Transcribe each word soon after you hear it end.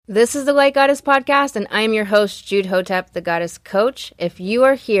This is the Light Goddess Podcast, and I am your host, Jude Hotep, the Goddess Coach. If you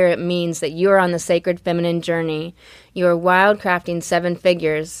are here, it means that you are on the sacred feminine journey. You are wildcrafting 7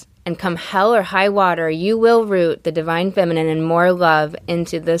 figures, and come hell or high water, you will root the divine feminine and more love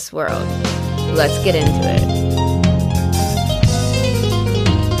into this world. Let's get into it.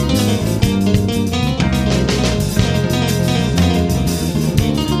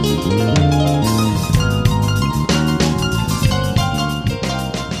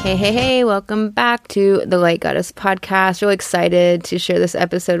 Hey, welcome back to the Light Goddess Podcast. Really excited to share this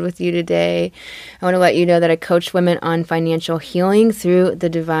episode with you today. I want to let you know that I coach women on financial healing through the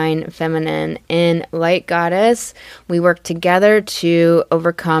divine feminine. In Light Goddess, we work together to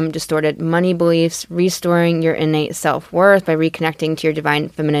overcome distorted money beliefs, restoring your innate self-worth by reconnecting to your divine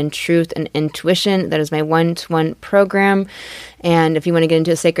feminine truth and intuition. That is my one-to-one program. And if you want to get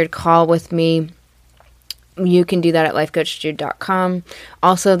into a sacred call with me, you can do that at lifecoachjude.com.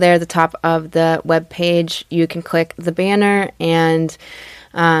 Also there at the top of the webpage, you can click the banner and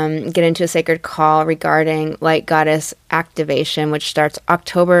get into a sacred call regarding Light Goddess Activation, which starts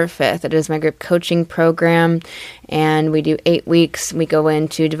October 5th. It is my group coaching program, and we do 8 weeks. We go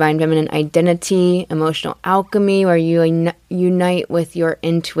into divine feminine identity, emotional alchemy, where you unite with your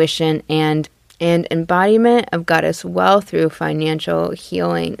intuition and embodiment of goddess wealth through financial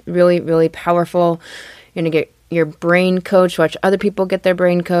healing. Really, really powerful. You're going to get your brain coached, watch other people get their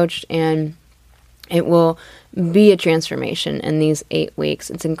brain coached, and it will be a transformation in these 8 weeks.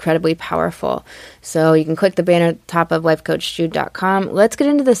 It's incredibly powerful. So you can click the banner at the top of lifecoachjude.com. Let's get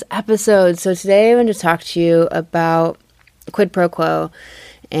into this episode. So today I'm going to talk to you about Quid Pro Quo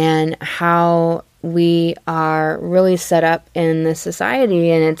and how we are really set up in this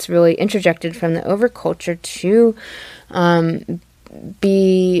society, and it's really interjected from the overculture to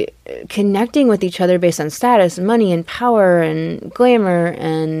be connecting with each other based on status, money, and power, and glamour,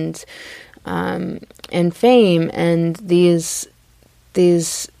 and fame, and these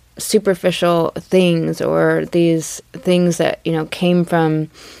superficial things, or these things that came from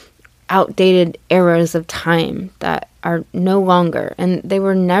outdated eras of time that are no longer, and they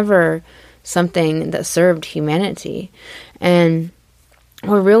were never something that served humanity. And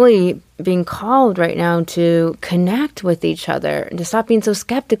we're really being called right now to connect with each other, and to stop being so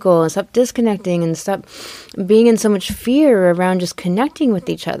skeptical, and stop disconnecting, and stop being in so much fear around just connecting with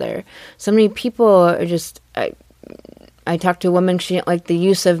each other. So many people are just... I talked to a woman, she didn't like the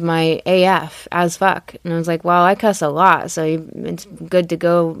use of my AF, as fuck. And I was like, well, I cuss a lot, so it's good to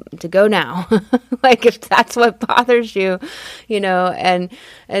go now. Like, if that's what bothers you, and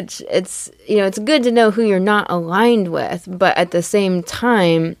it's good to know who you're not aligned with, but at the same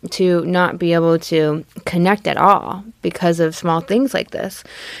time, to not be able to connect at all because of small things like this.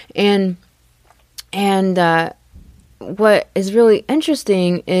 And what is really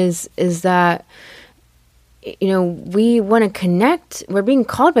interesting is that we want to connect. We're being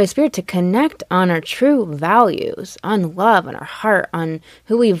called by Spirit to connect on our true values, on love, on our heart, on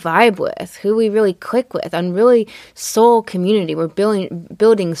who we vibe with, who we really click with, on really soul community. We're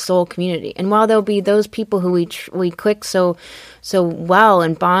building soul community. And while there'll be those people who we click so well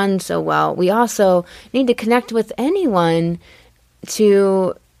and bond so well, we also need to connect with anyone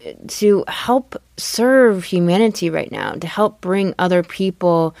to help serve humanity right now, to help bring other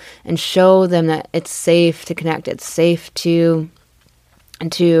people and show them that it's safe to connect, it's safe to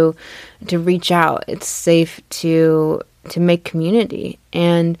reach out, it's safe to make community.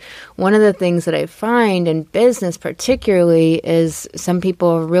 And one of the things that I find in business particularly is some people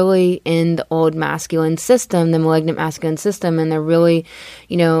are really in the old masculine system, the malignant masculine system, and they're really,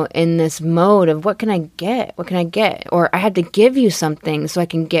 in this mode of what can I get? What can I get? Or I have to give you something so I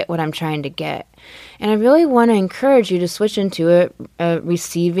can get what I'm trying to get. And I really want to encourage you to switch into a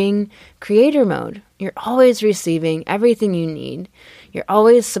receiving creator mode. You're always receiving everything you need. You're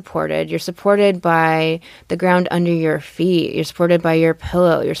always supported. You're supported by the ground under your feet. You're supported by your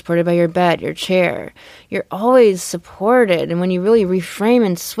pillow. You're supported by your bed, your chair. You're always supported. And when you really reframe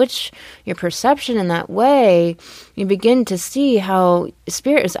and switch your perception in that way, you begin to see how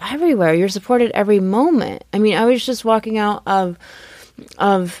Spirit is everywhere. You're supported every moment. I mean, I was just walking out of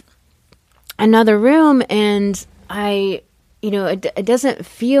another room, and it doesn't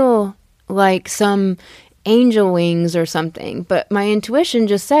feel like some angel wings or something, but my intuition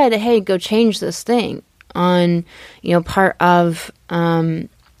just said, hey, go change this thing on, part of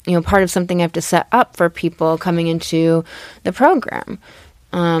something I have to set up for people coming into the program.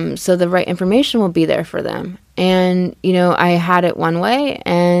 So the right information will be there for them. And, I had it one way,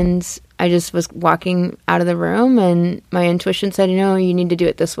 and I just was walking out of the room, and my intuition said, you need to do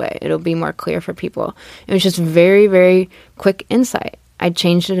it this way. It'll be more clear for people. It was just very, very quick insight. I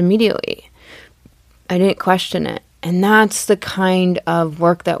changed it immediately. I didn't question it. And that's the kind of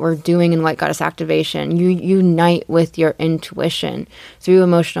work that we're doing in Light Goddess Activation. You unite with your intuition through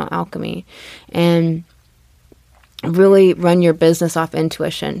emotional alchemy and really run your business off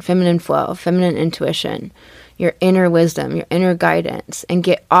intuition, feminine flow, feminine intuition, your inner wisdom, your inner guidance, and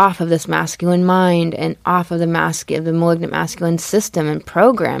get off of this masculine mind and off of the malignant masculine system and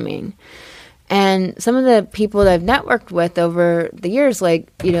programming. And some of the people that I've networked with over the years,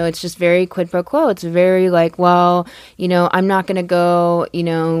 like, you know, it's just very quid pro quo. It's very like, well, you know, I'm not going to go, you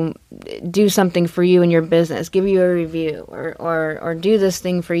know, do something for you in your business, give you a review or do this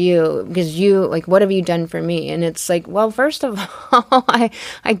thing for you because you, like, what have you done for me? And it's like, well, first of all, I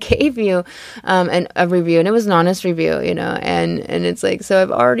gave you a review, and it was an honest review, you know, and it's like, so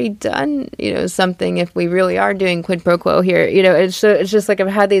I've already done, you know, something if we really are doing quid pro quo here, you know. It's just like I've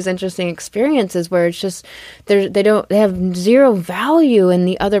had these interesting experiences where it's just they have zero value in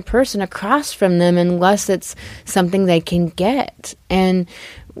the other person across from them unless it's something they can get. And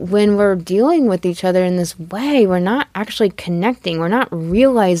when we're dealing with each other in this way, we're not actually connecting. We're not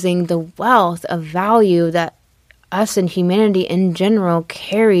realizing the wealth of value that us and humanity in general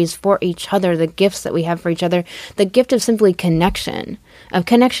carries for each other, the gifts that we have for each other. The gift of simply connection, of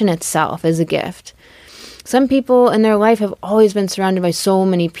connection itself is a gift. Some people in their life have always been surrounded by so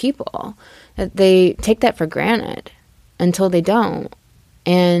many people that they take that for granted until they don't.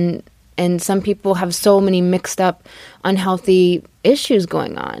 And some people have so many mixed up, unhealthy issues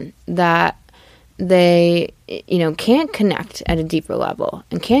going on that they, you know, can't connect at a deeper level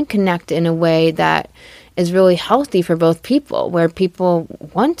and can't connect in a way that is really healthy for both people, where people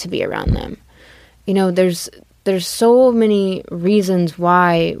want to be around them. You know, there's so many reasons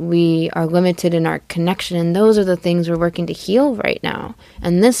why we are limited in our connection, and those are the things we're working to heal right now.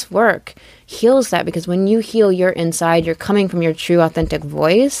 And this work heals that, because when you heal your inside, you're coming from your true, authentic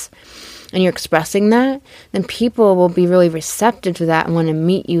voice, and you're expressing that, then people will be really receptive to that and want to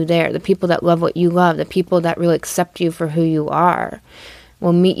meet you there. The people that love what you love, the people that really accept you for who you are,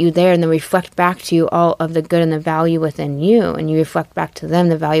 will meet you there and then reflect back to you all of the good and the value within you. And you reflect back to them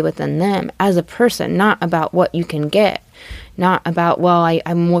the value within them as a person, not about what you can get. Not about, well,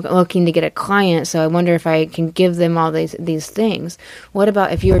 I'm looking to get a client, so I wonder if I can give them all these things. What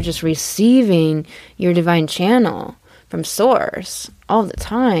about if you're just receiving your divine channel from source all the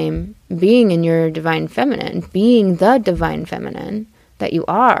time, being in your divine feminine, being the divine feminine that you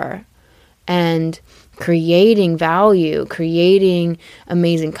are, and creating value, creating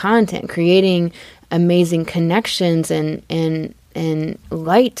amazing content, creating amazing connections and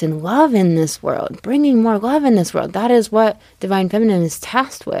light and love in this world, bringing more love in this world. That is what divine feminine is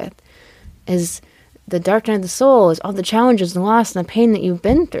tasked with, is the dark night of the soul, is all the challenges and loss and the pain that you've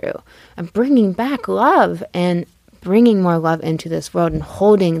been through, and bringing back love and bringing more love into this world and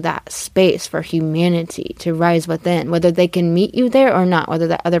holding that space for humanity to rise within, whether they can meet you there or not, whether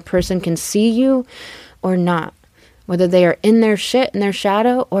that other person can see you or not, whether they are in their shit, in their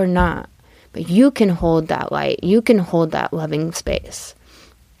shadow or not. But you can hold that light. You can hold that loving space.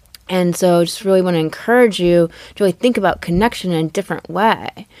 And so I just really want to encourage you to really think about connection in a different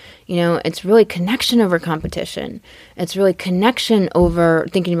way. You know, it's really connection over competition. It's really connection over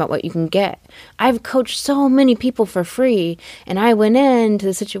thinking about what you can get. I've coached so many people for free, and I went into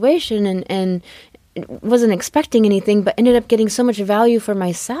the situation and wasn't expecting anything, but ended up getting so much value for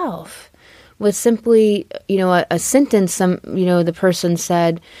myself with simply, you know, a sentence the person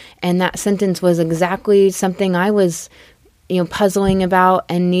said, and that sentence was exactly something I was, you know, puzzling about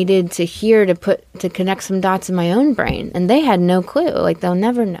and needed to hear to connect some dots in my own brain. And they had no clue, like they'll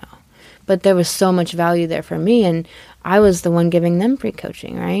never know. But there was so much value there for me, and I was the one giving them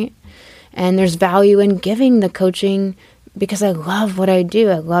pre-coaching, right? And there's value in giving the coaching because I love what I do.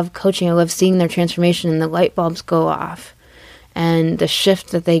 I love coaching. I love seeing their transformation and the light bulbs go off and the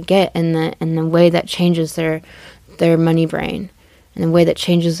shift that they get in the way that changes their money brain, and the way that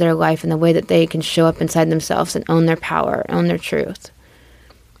changes their life, and the way that they can show up inside themselves and own their power, own their truth.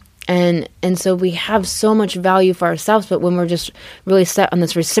 And so we have so much value for ourselves, but when we're just really set on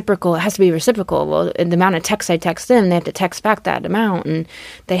this reciprocal, it has to be reciprocal. Well, the amount of text I text them, they have to text back that amount, and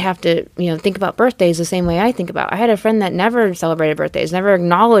they have to, you know, think about birthdays the same way I think about. I had a friend that never celebrated birthdays, never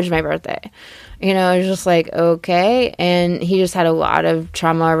acknowledged my birthday. You know, it was just like, okay. And he just had a lot of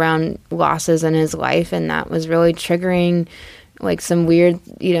trauma around losses in his life, and that was really triggering like some weird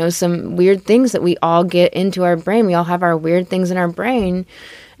things that we all get into our brain. We all have our weird things in our brain.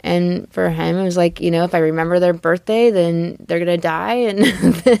 And for him, it was like, you know, if I remember their birthday, then they're going to die. And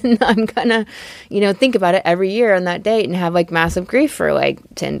then I'm going to, you know, think about it every year on that date and have like massive grief for like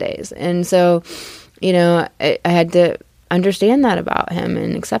 10 days. And so, you know, I had to understand that about him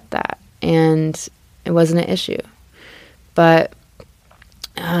and accept that. And it wasn't an issue. But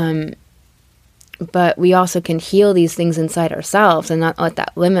we also can heal these things inside ourselves and not let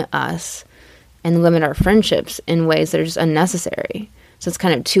that limit us and limit our friendships in ways that are just unnecessary. So it's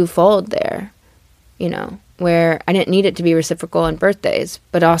kind of twofold there, where I didn't need it to be reciprocal on birthdays,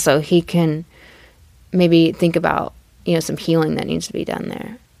 but also he can maybe think about, some healing that needs to be done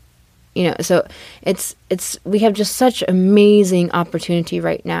there. So we have just such amazing opportunity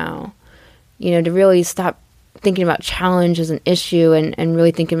right now, to really stop thinking about challenge as an issue and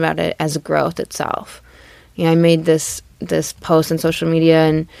really thinking about it as growth itself. I made this post on social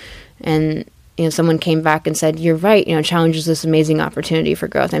media and someone came back and said, you're right, challenge is this amazing opportunity for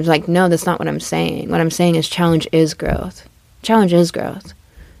growth. And I was like, no, that's not what I'm saying. What I'm saying is challenge is growth. Challenge is growth.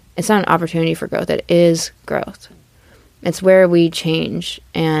 It's not an opportunity for growth. It is growth. It's where we change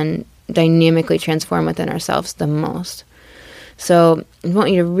and dynamically transform within ourselves the most. So I want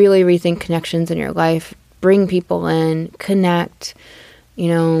you to really rethink connections in your life. Bring people in, connect.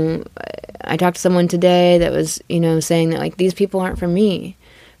 I talked to someone today that was, saying that like these people aren't for me.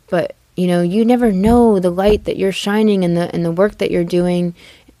 But, you never know the light that you're shining in the work that you're doing,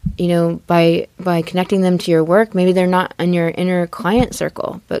 by connecting them to your work. Maybe they're not in your inner client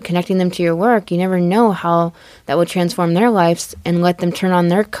circle, but connecting them to your work, you never know how that will transform their lives and let them turn on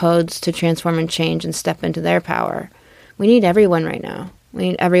their codes to transform and change and step into their power. We need everyone right now. We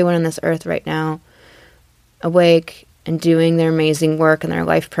need everyone on this earth right now awake and doing their amazing work and their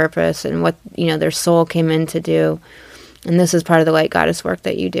life purpose and what, their soul came in to do. And this is part of the Light Goddess work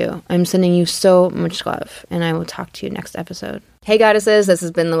that you do. I'm sending you so much love, and I will talk to you next episode. Hey Goddesses, this has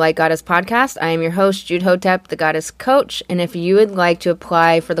been the Light Goddess Podcast. I am your host, Jude Hotep, the Goddess Coach. And if you would like to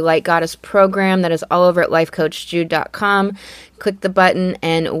apply for the Light Goddess program, that is all over at lifecoachjude.com. Click the button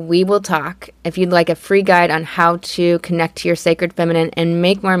and we will talk. If you'd like a free guide on how to connect to your sacred feminine and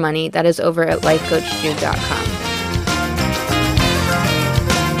make more money, that is over at lifecoachjude.com.